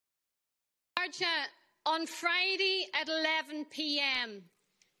On Friday at 11 p.m,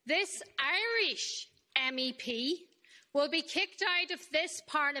 this Irish MEP will be kicked out of this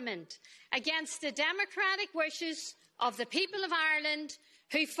Parliament against the democratic wishes of the people of Ireland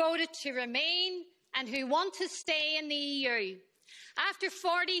who voted to remain and who want to stay in the EU. After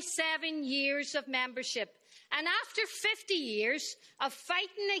 47 years of membership and after 50 years of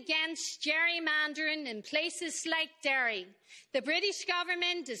fighting against gerrymandering in places like Derry, the British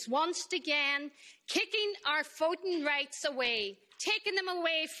government is once again kicking our voting rights away, taking them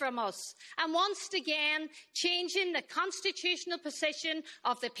away from us, and once again changing the constitutional position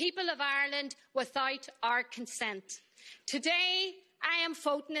of the people of Ireland without our consent. Today, I am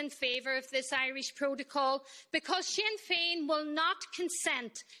voting in favour of this Irish protocol because Sinn Féin will not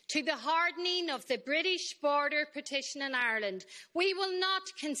consent to the hardening of the British border partition in Ireland. We will not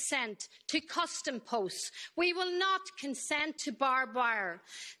consent to custom posts. We will not consent to barbed wire.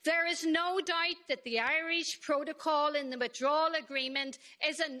 There is no doubt that the Irish protocol in the withdrawal agreement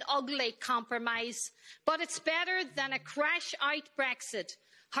is an ugly compromise, but it's better than a crash-out Brexit.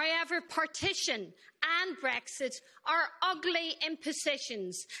 However, partition and Brexit are ugly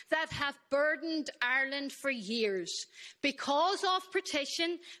impositions that have burdened Ireland for years. Because of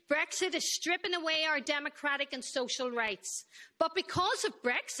partition, Brexit is stripping away our democratic and social rights. But because of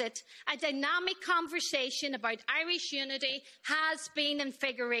Brexit, a dynamic conversation about Irish unity has been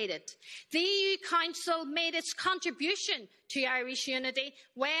invigorated. The EU Council made its contribution to Irish unity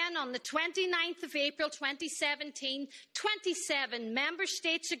when, on the 29th of April 2017, 27 member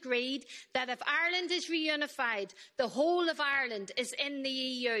states agreed that if Ireland is reunified, the whole of Ireland is in the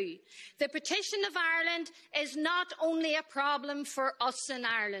EU. The partition of Ireland is not only a problem for us in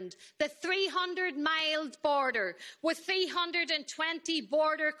Ireland. The 300-mile border with 320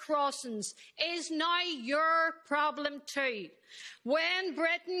 border crossings is now your problem too. When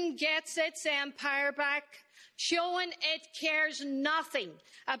Britain gets its empire back, showing it cares nothing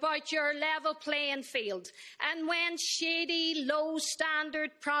about your level playing field, and when shady, low-standard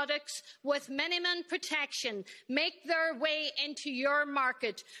products with minimum protection make their way into your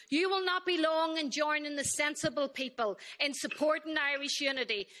market, you will not be long in joining the sensible people in supporting Irish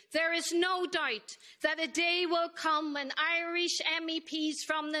unity. There is no doubt that a day will come when Irish MEPs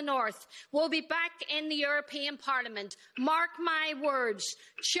from the north will be back in the European Parliament. Mark my words,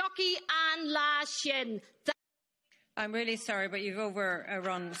 Chucky and La Shin. I'm really sorry, but you've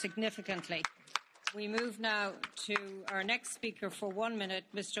overrun significantly. We move now to our next speaker for 1 minute,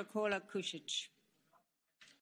 Mr. Kola Kusic.